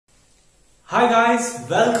Hi guys,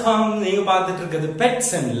 welcome. நீங்க பார்த்துட்டு இருக்கிறது Pets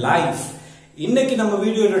and Life. இன்னைக்கு நம்ம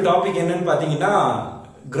வீடியோல டாபிக் என்னன்னு பாத்தீங்கன்னா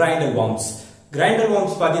Grindal worms. Grindal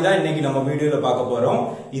worms பத்தி தான் இன்னைக்கு நம்ம வீடியோல பார்க்க போறோம்.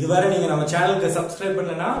 இதுவரை நீங்க நம்ம சேனலுக்கு சப்ஸ்கிரைப்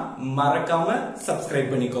பண்ணலனா மறக்காம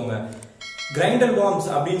சப்ஸ்கிரைப் பண்ணிக்கோங்க. Grindal worms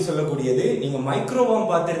அப்படின்னு சொல்லக்கூடியது நீங்க மைக்ரோ worm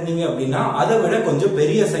பார்த்திருந்தீங்க அப்படின்னா அதை விட கொஞ்சம்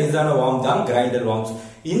பெரிய சைஸான worm தான் Grindal worms.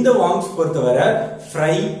 இந்த worms பொறுத்தவரை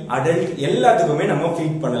ஃப்ரை அடல்ட் எல்லாத்துக்குமே நம்ம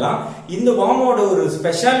ஃபீட் பண்ணலாம். இந்த wormோட ஒரு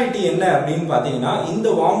ஸ்பெஷாலிட்டி என்ன அப்படின்னு பாத்தீங்கன்னா இந்த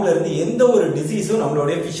wormல இருந்து எந்த ஒரு டிசீஸும்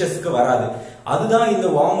நம்மளுடைய ஃபிஷஸ்க்கு வராது. அதுதான் இந்த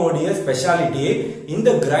wormோடைய ஸ்பெஷாலிட்டியே. இந்த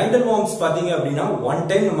Grindal worms பாத்தீங்க அப்படின்னா ஒன்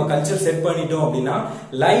டைம் நம்ம கல்ச்சர் செட் பண்ணிட்டோம் அப்படின்னா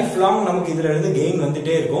லைஃப் லாங் நமக்கு இதுல இருந்து கெயின்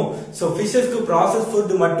வந்துட்டே இருக்கும். சோ ஃபிஷஸ்க்கு ப்ராசஸ்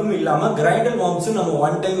ஃபுட் மட்டும் இல்லாம Grindal worms நம்ம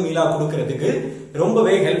ஒன் டைம் மீலா கொடுக்கிறதுக்கு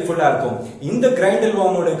ரொம்பவே ஹெல்ப்ஃபுல்லா இருக்கும். இந்த Grindal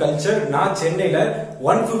wormோட கல்ச்சர் நான் சென்னையில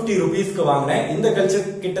 150 ரூபீஸ்க்கு வாங்கினேன். இந்த கல்ச்சர்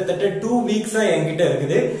கிட்டத்தட்ட 2 வீக்ஸா என்கிட்ட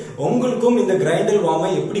இருக்குது. உங்களுக்கும் இந்த Grindal worm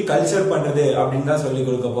எப்படி கல்ச்சர் பண்றது அப்படின்னு தான் சொல்லி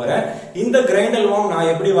கொடுக்க போறேன். இந்த Grindal worm நான்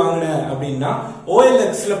எப்படி வாங்கினேன் அப்படின்னா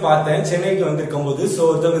OLXல பார்த்தேன் சென்னைக்கு வந்திருக்கும் போது. சோ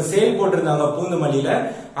ஒருத்தவங்க சேல் போட்டிருந்தாங்க பூந்தமல்லியில,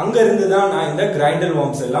 அங்க இருந்து தான் நான் இந்த Grindal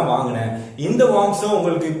worms எல்லாம் வாங்கினேன். இந்த worms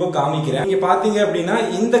உங்களுக்கு இப்போ காமிக்கிறேன். நீங்க பாத்தீங்க அப்படின்னா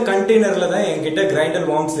இந்த கண்டெய்னர்ல தான் என்கிட்ட Grindal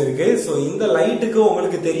worms இருக்கு. சோ இந்த லைட்டுக்கு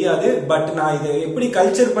உங்களுக்கு தெரியாது, பட் நான் இதை எப்படி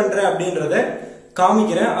கல்ச்சர் பண்றேன் அப்படின்றத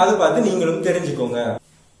காமிக்கிறேன். அதை பார்த்து நீங்களும் தெரிஞ்சுக்கோங்க.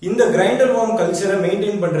 இந்த Grindal worm கல்ச்சரை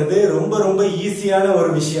மெயின்டைன் பண்றது ரொம்ப ரொம்ப ஈஸியான ஒரு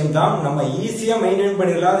விஷயம் தான். நம்ம ஈஸியா மெயின்டைன்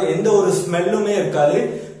பண்ணிடலாம். எந்த ஒரு ஸ்மெல்லுமே இருக்காது.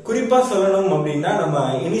 குறிப்பா சொல்லணும் அப்படின்னா நம்ம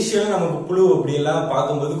இனிஷியலா நமக்கு புழு அப்படி எல்லாம்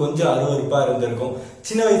பார்க்கும்போது கொஞ்சம் அருவருப்பா இருந்திருக்கும்.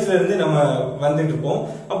 சின்ன வயசுல இருந்து நம்ம வந்துட்டு இருப்போம்.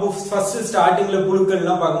 அப்போ ஃபர்ஸ்ட் ஸ்டார்டிங்ல புழுக்கள்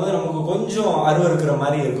எல்லாம் பார்க்கும்போது நமக்கு கொஞ்சம் அருவருக்கிற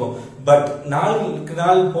மாதிரி இருக்கும். பட் நாளுக்கு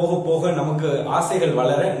நாள் போக போக நமக்கு ஆசைகள்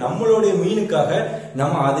வளர நம்மளுடைய மீனுக்காக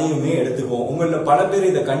நம்ம அதையுமே எடுத்துக்குவோம். உங்கள பல பேர்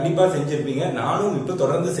இதை கண்டிப்பா செஞ்சிருப்பீங்க. நானும் இப்ப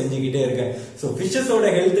தொடர்ந்து செஞ்சுக்கிட்டே இருக்கேன். சோ ஃபிஷஸோட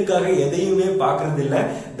ஹெல்த்துக்காக எதையுமே பாக்குறது இல்ல.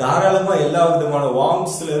 தாராளமா எல்லா விதமான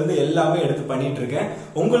வார்ம்ஸ்ல இருந்து எல்லாமே எடுத்து பண்ணிட்டு இருக்கேன்.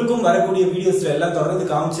 உங்களுக்கும் வரக்கூடிய வீடியோஸ்ல எல்லாம் தொடர்ந்து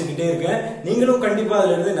காமிச்சுக்கிட்டே இருக்கேன். நீங்களும் கண்டிப்பா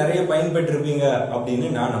அதுல இருந்து நிறைய பயன்பெற்று இருப்பீங்க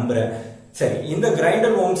அப்படின்னு நான் நம்புறேன். சரி, இந்த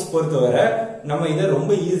Grindal worms பொறுத்தவரை நம்ம இதை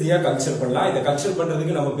ரொம்ப ஈஸியா கல்ச்சர் பண்ணலாம். இதை கல்ச்சர்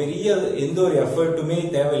பண்றதுக்கு நம்ம பெரிய எந்த ஒரு எஃபர்ட்டுமே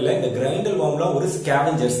தேவையில்லை. இந்த Grindal wormலாம் ஒரு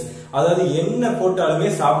ஸ்கேவெஞ்சர்ஸ், அதாவது என்ன போட்டாலுமே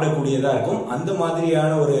சாப்பிடக்கூடியதா இருக்கும். அந்த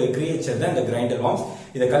மாதிரியான ஒரு கிரியேச்சர் தான் இந்த Grindal worms.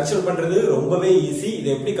 இதை கல்ச்சர் பண்றது ரொம்பவே ஈஸி. இதை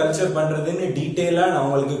எப்படி கல்ச்சர் பண்றதுன்னு டீடைலா நான்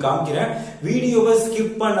உங்களுக்கு காமிக்கிறேன். வீடியோவை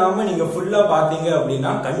ஸ்கிப் பண்ணாம நீங்க ஃபுல்லா பாத்தீங்க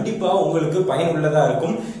அப்படின்னா கண்டிப்பா உங்களுக்கு பயனுள்ளதா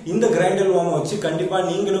இருக்கும். இந்த Grindal worm வச்சு கண்டிப்பா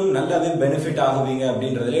நீங்களும் நல்லாவே பெனிஃபிட் ஆகுவீங்க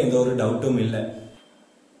அப்படின்றதுல எந்த ஒரு டவுட்டும் இல்லை.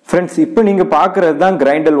 ஃப்ரெண்ட்ஸ், இப்போ நீங்க பாக்குறது தான்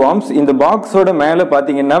Grindal worms. இந்த பாக்ஸோட மேல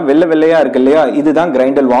பாத்தீங்கன்னா வெள்ளை வெள்ளையா இருக்கு இல்லையா, இதுதான்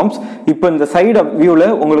Grindal worms. இப்போ இந்த சைடு வியூல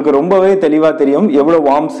உங்களுக்கு ரொம்பவே தெளிவா தெரியும் எவ்வளவு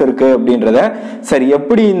worms இருக்கு அப்படின்றத. சரி,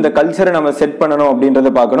 எப்படி இந்த கல்ச்சரை நம்ம செட் பண்ணணும்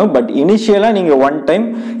அப்படின்றத பார்க்கணும். பட் இனிஷியலா நீங்க ஒன் டைம்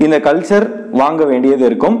இந்த கல்ச்சர் வாங்க வேண்டியது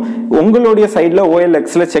இருக்கும். உங்களுடைய சைட்ல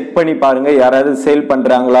OLXல செக் பண்ணி பாருங்க யாராவது சேல்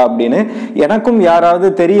பண்றாங்களா அப்படின்னு. எனக்கும் யாராவது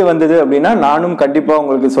தெரிய வந்தது அப்படின்னா நானும் கண்டிப்பா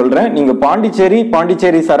உங்களுக்கு சொல்றேன். நீங்க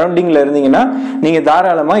பாண்டிச்சேரி சரௌண்டிங்ல இருந்தீங்கன்னா நீங்க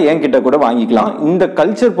தாராளமா என்கிட்ட கூட வாங்கிக்கலாம். இந்த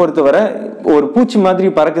கல்ச்சர் பொறுத்தவரை ஒரு பூச்சி மாதிரி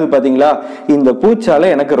பறக்குது பாத்தீங்களா, இந்த பூச்சால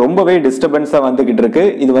எனக்கு ரொம்பவே டிஸ்டர்பன்ஸா வந்துகிட்டு இருக்கு.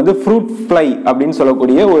 இது வந்து ஃப்ரூட் ஃப்ளை அப்படின்னு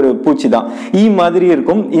சொல்லக்கூடிய ஒரு பூச்சி தான். ஈ மாதிரி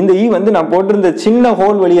இருக்கும். இந்த ஈ வந்து நான் போட்டிருந்த சின்ன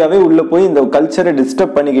ஹோல் வழியாவே உள்ள போய் இந்த கல்ச்சரை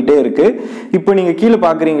டிஸ்டர்ப் பண்ணிக்கிட்டே இருக்கு. இப்போ நீங்க கீழே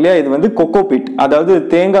பாக்குறீங்களா, இது வந்து கொக்கோபிட், அதாவது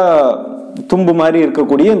தேங்காய் தும்பு மாதிரி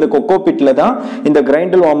இருக்கக்கூடிய இந்த கொக்கோபிட்ல தான் இந்த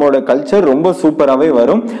Grindal wormோட கல்ச்சர் ரொம்ப சூப்பராகவே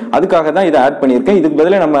வரும். அதுக்காக தான் இதை ஆட் பண்ணியிருக்கேன். இதுக்கு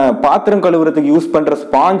பதிலாக நம்ம பாத்திரம் கழுவுறதுக்கு யூஸ் பண்ற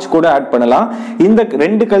ஸ்பாஞ்ச் கூட ஆட் பண்ணலாம். இந்த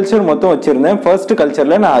 2 கல்ச்சர் மொத்தம் வச்சிருந்தேன். ஃபர்ஸ்ட்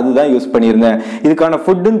கல்ச்சர்ல நான் அதுதான் யூஸ் பண்ணியிருந்தேன். இதுக்கான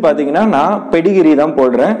ஃபுட்டுன்னு பாத்தீங்கன்னா நான் பெடிகிரி தான்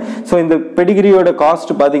போடுறேன். ஸோ இந்த பெடிகிரியோட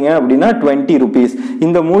காஸ்ட் பாத்தீங்க அப்படின்னா 20 ரூபீஸ்.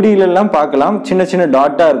 இந்த மூடியிலெல்லாம் பார்க்கலாம் சின்ன சின்ன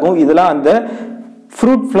டாட்டா இருக்கும். இதெல்லாம் அந்த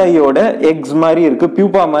ஃப்ரூட் ஃப்ளையோட எக்ஸ் மாதிரி இருக்கு,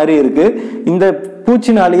 பியூப்பா மாதிரி இருக்கு. இந்த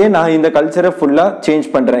பூச்சினாலேயே நான் இந்த கல்ச்சரை ஃபுல்லா சேஞ்ச்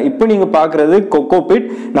பண்றேன். இப்போ நீங்க பாக்குறது கொக்கோபிட்.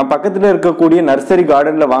 நான் பக்கத்துல இருக்கக்கூடிய நர்சரி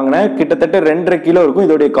கார்டன்ல வாங்கினேன். கிட்டத்தட்ட 2.5 கிலோ இருக்கும்.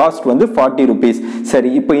 இதோடைய காஸ்ட் வந்து 40 ரூபீஸ். சரி,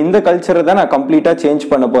 இப்போ இந்த கல்ச்சரை தான் நான் கம்ப்ளீட்டா சேஞ்ச்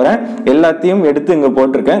பண்ண போறேன். எல்லாத்தையும் எடுத்து இங்க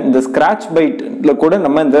போட்டிருக்கேன். இந்த ஸ்கிராச் பைட்ல கூட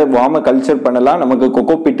நம்ம இந்த வார்மை கல்ச்சர் பண்ணலாம், நமக்கு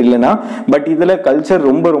கொக்கோபிட் இல்லைன்னா. பட் இதுல கல்ச்சர்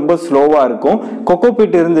ரொம்ப ரொம்ப ஸ்லோவா இருக்கும்.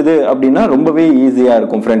 கொக்கோபிட் இருந்தது அப்படின்னா ரொம்பவே ஈஸியா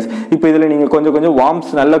இருக்கும் ஃப்ரெண்ட்ஸ். இப்போ இதுல நீங்க கொஞ்சம் கொஞ்சம்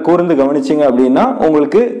வார்ம்ஸ் நல்லா கூர்ந்து கவனிச்சிங்க அப்படின்னா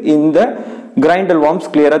உங்களுக்கு இந்த Grindal worms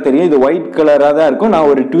கிளியரா தெரியும். இது ஒயிட் கலரா தான் இருக்கும். நான்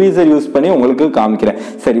ஒரு ட்வீசர் யூஸ் பண்ணி உங்களுக்கு காமிக்கிறேன்.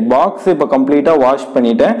 சரி, பாக்ஸ் இப்போ கம்ப்ளீட்டா வாஷ்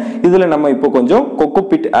பண்ணிட்டேன். இதுல நம்ம இப்போ கொஞ்சம்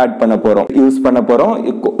கொக்கோபிட் ஆட் பண்ண போறோம்.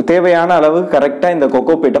 தேவையான அளவு கரெக்டா இந்த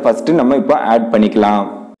கொக்கோபிட்டை ஃபர்ஸ்ட் நம்ம இப்போ ஆட் பண்ணிக்கலாம்.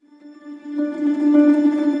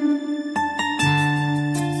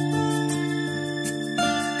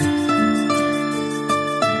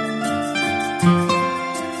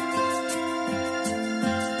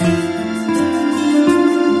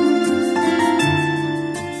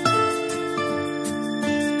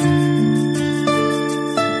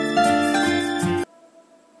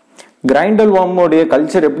 கிரைண்டல் வார்மோடைய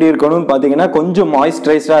கல்ச்சர் எப்படி இருக்கணும்னு பார்த்தீங்கன்னா கொஞ்சம்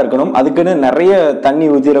மாய்ஸ்சரைஸ்டாக இருக்கணும். அதுக்குன்னு நிறைய தண்ணி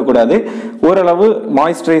ஊற்றிடக்கூடாது. ஓரளவு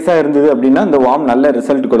மாய்ஸ்சரைஸாக இருந்தது அப்படின்னா இந்த வார்ம் நல்ல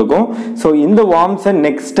ரிசல்ட் கொடுக்கும். ஸோ இந்த வார்ம்ஸை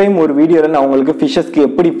நெக்ஸ்ட் டைம் ஒரு வீடியோவில் நான் உங்களுக்கு ஃபிஷஸ்க்கு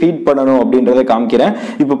எப்படி ஃபீட் பண்ணணும் அப்படின்றத காமிக்கிறேன்.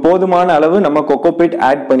 இப்போ போதுமான அளவு நம்ம கொக்கோபீட்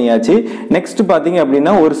ஆட் பண்ணியாச்சு. நெக்ஸ்ட் பார்த்தீங்க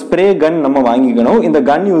அப்படின்னா ஒரு ஸ்ப்ரே கன் நம்ம வாங்கிக்கணும். இந்த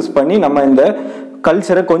கன் யூஸ் பண்ணி நம்ம இந்த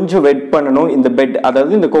கல்ச்சரை கொஞ்சம் வெட் பண்ணணும். இந்த பெட்,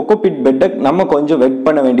 அதாவது இந்த கொக்கோபீட் பெட்டை நம்ம கொஞ்சம் வெட்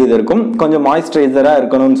பண்ண வேண்டியது இருக்கும். கொஞ்சம் மாய்ஸ்சரைசராக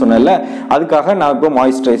இருக்கணும்னு சொன்னல, அதுக்காக நான் இப்போ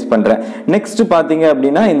மாய்ஸ்சரைஸ் பண்ணுறேன். நெக்ஸ்ட் பார்த்தீங்க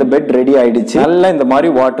அப்படின்னா இந்த பெட் ரெடி ஆயிடுச்சு. நல்லா இந்த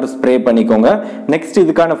மாதிரி வாட்டர் ஸ்ப்ரே பண்ணிக்கோங்க. நெக்ஸ்ட்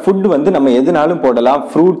இதுக்கான ஃபுட் வந்து நம்ம எதுனாலும் போடலாம்.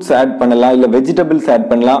 ஃப்ரூட்ஸ் ஆட் பண்ணலாம், இல்லை வெஜிடபிள்ஸ் ஆட்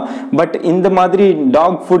பண்ணலாம். பட் இந்த மாதிரி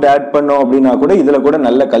டாக் ஃபுட் ஆட் பண்ணோம் அப்படின்னா கூட இதில் கூட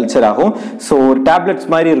நல்ல கல்ச்சர் ஆகும். ஸோ ஒரு டேப்லெட்ஸ்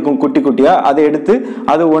மாதிரி இருக்கும் குட்டி குட்டியாக, அதை எடுத்து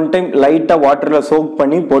அதை ஒன் டைம் லைட்டாக வாட்டரில் சோக்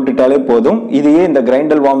பண்ணி போட்டுட்டாலே போதும். இதையே இந்த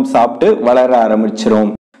கிரைண்டல் வார்ம் சாப்பிட்டு வளர ஆரம்பிச்சிரும்.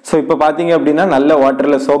 ஸோ இப்போ பார்த்தீங்க அப்படின்னா நல்ல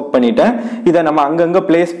வாட்டரில் சோக் பண்ணிட்டேன். இதை நம்ம அங்கங்கே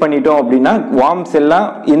பிளேஸ் பண்ணிட்டோம் அப்படின்னா வார்ம்ஸ் எல்லாம்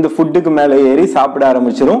இந்த ஃபுட்டுக்கு மேலே ஏறி சாப்பிட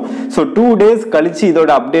ஆரம்பிச்சிடும். ஸோ 2 days கழிச்சு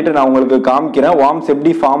இதோட அப்டேட்டை நான் உங்களுக்கு காமிக்கிறேன். வார்ம்ஸ்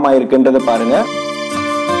எப்படி ஃபார்ம் ஆயிருக்குன்றதை பாருங்க.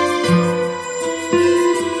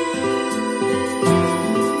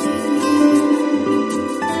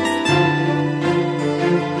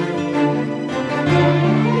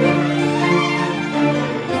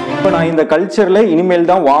 இப்போ நான் இந்த கல்ச்சர்ல இனிமேல்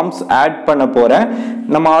தான் வார்ம்ஸ் ஆட் பண்ண போறேன்.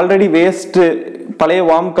 நம்ம ஆல்ரெடி வேஸ்ட் பழைய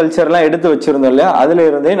வார்ம் கல்ச்சர்லாம் எடுத்து வச்சிருந்தோம் இல்லையா, அதுல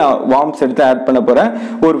இருந்தே நான் வார்ம்ஸ் எடுத்து ஆட் பண்ண போறேன்.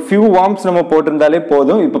 ஒரு ஃபியூ வார்ம்ஸ் நம்ம போட்டிருந்தாலே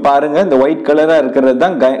போதும். இப்போ பாருங்க இந்த ஒயிட் கலரா இருக்கிறது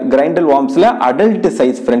தான் கிரைண்டல் வார்ம்ஸ்ல அடல்ட்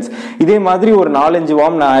சைஸ் ஃப்ரெண்ட்ஸ். இதே மாதிரி ஒரு 4-5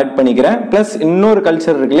 வார்ம் நான் ஆட் பண்ணிக்கிறேன். பிளஸ் இன்னொரு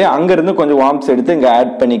கல்ச்சர் இருக்கு இல்லையா, அங்க இருந்து கொஞ்சம் வார்ம்ஸ் எடுத்து இங்க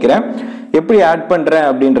ஆட் பண்ணிக்கிறேன். எப்படி ஆட் பண்றேன்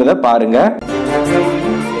அப்படின்றத பாருங்க.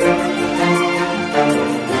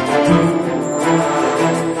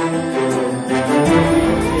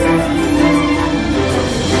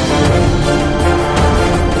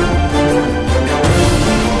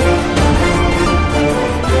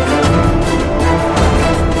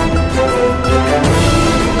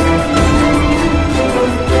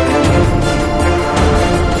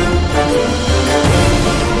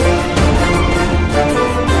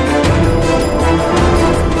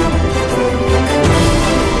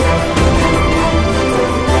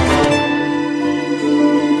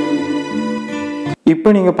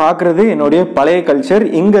 இப்போ நீங்க பாக்குறது என்னுடைய பழைய கல்ச்சர்.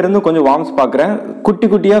 இங்க இருந்து கொஞ்சம் வார்ம்ஸ் பாக்குறேன். குட்டி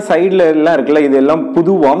குட்டியா சைடுல எல்லாம் இருக்குல்ல, இது எல்லாம்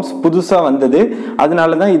புது வார்ம்ஸ், புதுசா வந்தது.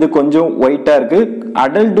 அதனாலதான் இது கொஞ்சம் ஒயிட்டா இருக்கு.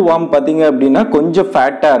 அடல்ட் வார்ம் பாத்தீங்க அப்படின்னா கொஞ்சம்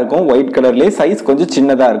ஃபேட்டா இருக்கும், ஒயிட் கலர்லயே, சைஸ் கொஞ்சம்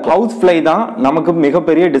சின்னதா இருக்கும். ஹவுஸ் ஃப்ளை தான் நமக்கு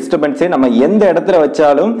மிகப்பெரிய டிஸ்டர்பன்ஸே. நம்ம எந்த இடத்துல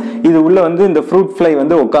வச்சாலும் இது உள்ள வந்து இந்த ஃப்ரூட் ஃப்ளை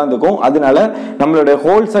வந்து உட்காந்துக்கும். அதனால நம்மளுடைய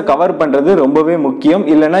ஹோல்ஸை கவர் பண்றது ரொம்பவே முக்கியம்.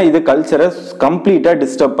 இல்லைன்னா இது கல்ச்சரை கம்ப்ளீட்டா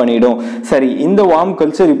டிஸ்டர்ப் பண்ணிடும். சரி, இந்த வார்ம்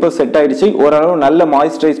கல்ச்சர் இப்போ செட் ஆயிடுச்சு. ஓரளவு நல்ல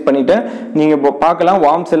மாய்ஸ்சரைஸ் பண்ணிட்டு நீங்க பார்க்கலாம்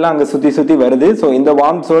வார்ம்ஸ் எல்லாம் அங்க சுத்தி சுத்தி வருது. சோ இந்த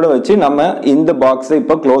வார்ம்ஸோட வச்சு நம்ம இந்த பாக்ஸை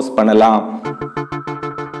இப்போ க்ளோஸ் பண்ணலாம்.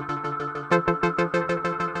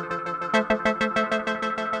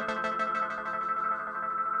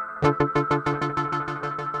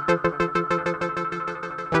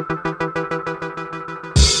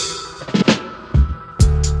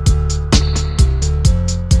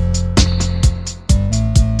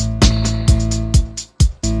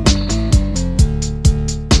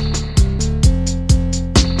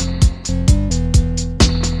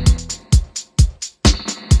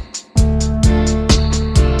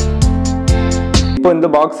 இப்போ இந்த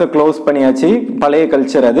பாக்ஸை க்ளோஸ் பண்ணியாச்சு. பழைய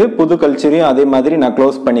கல்ச்சர் அது, புது கல்ச்சரையும் அதே மாதிரி நான்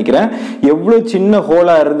க்ளோஸ் பண்ணிக்கிறேன். எவ்வளோ சின்ன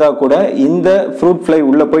ஹோலா இருந்தா கூட இந்த ஃப்ரூட் ஃப்ளை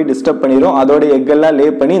உள்ள போய் டிஸ்டர்ப் பண்ணிடும். அதோட எக்கெல்லாம் லே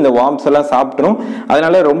பண்ணி இந்த வார்ம்ஸ் எல்லாம் சாப்பிட்ரும்.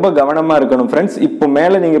 அதனால ரொம்ப கவனமா இருக்கணும் ஃப்ரெண்ட்ஸ். இப்போ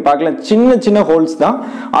மேலே நீங்க பார்க்கலாம் சின்ன சின்ன ஹோல்ஸ் தான்,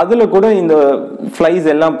 அதுல கூட இந்த ஃப்ளைஸ்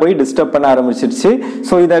எல்லாம் போய் டிஸ்டர்ப் பண்ண ஆரம்பிச்சிருச்சு.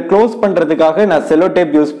 ஸோ இதை க்ளோஸ் பண்றதுக்காக நான் செலோ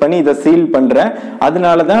டேப் யூஸ் பண்ணி இதை சீல் பண்றேன்.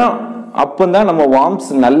 அதனால தான் அப்போதான் நம்ம வார்ம்ஸ்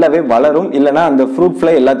நல்லாவே வளரும். இல்லைனா அந்த ஃப்ரூட்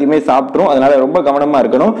ஃப்ளை எல்லாத்தையுமே சாப்பிட்ரும். அதனால ரொம்ப கவனமா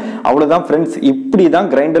இருக்கணும். அவ்வளவுதான் ஃப்ரெண்ட்ஸ், இப்படி தான்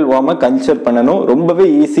கிரைண்டல் வார்மை கல்ச்சர் பண்ணணும். ரொம்பவே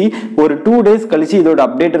ஈஸி. ஒரு 2 days கழிச்சு இதோட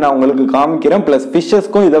அப்டேட் நான் உங்களுக்கு காமிக்கிறேன். பிளஸ்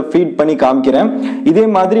ஃபிஷஸ்க்கும் இதை ஃபீட் பண்ணி காமிக்கிறேன். இதே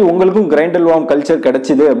மாதிரி உங்களுக்கும் கிரைண்டல் வார்ம் கல்ச்சர்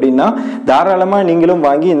கிடைச்சிது அப்படின்னா தாராளமா நீங்களும்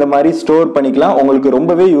வாங்கி இந்த மாதிரி ஸ்டோர் பண்ணிக்கலாம். உங்களுக்கு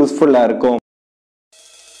ரொம்பவே யூஸ்ஃபுல்லா இருக்கும்.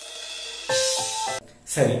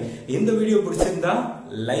 சரி, இந்த வீடியோ பிடிச்சிருந்தா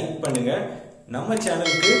லைக் பண்ணுங்க, நம்ம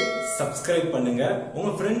சேனலுக்கு சப்ஸ்கிரைப் பண்ணுங்க,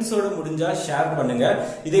 உங்க ஃப்ரெண்ட்ஸோட முடிஞ்சா ஷேர் பண்ணுங்க.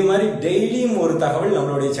 இதே மாதிரி டெய்லியும் ஒரு தகவல்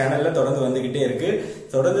நம்மளுடைய சேனல்ல தொடர்ந்து வந்துகிட்டே இருக்கு.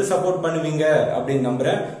 தொடர்ந்து சப்போர்ட் பண்ணுவீங்க அப்படின்னு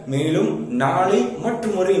நம்புறேன். மேலும் நாளை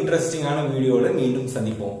மற்றும் ஒரு இன்ட்ரெஸ்டிங்கான வீடியோல மீண்டும்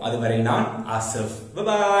சந்திப்போம். அதுவரை நான் ஆசிஃப்.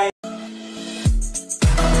 பை.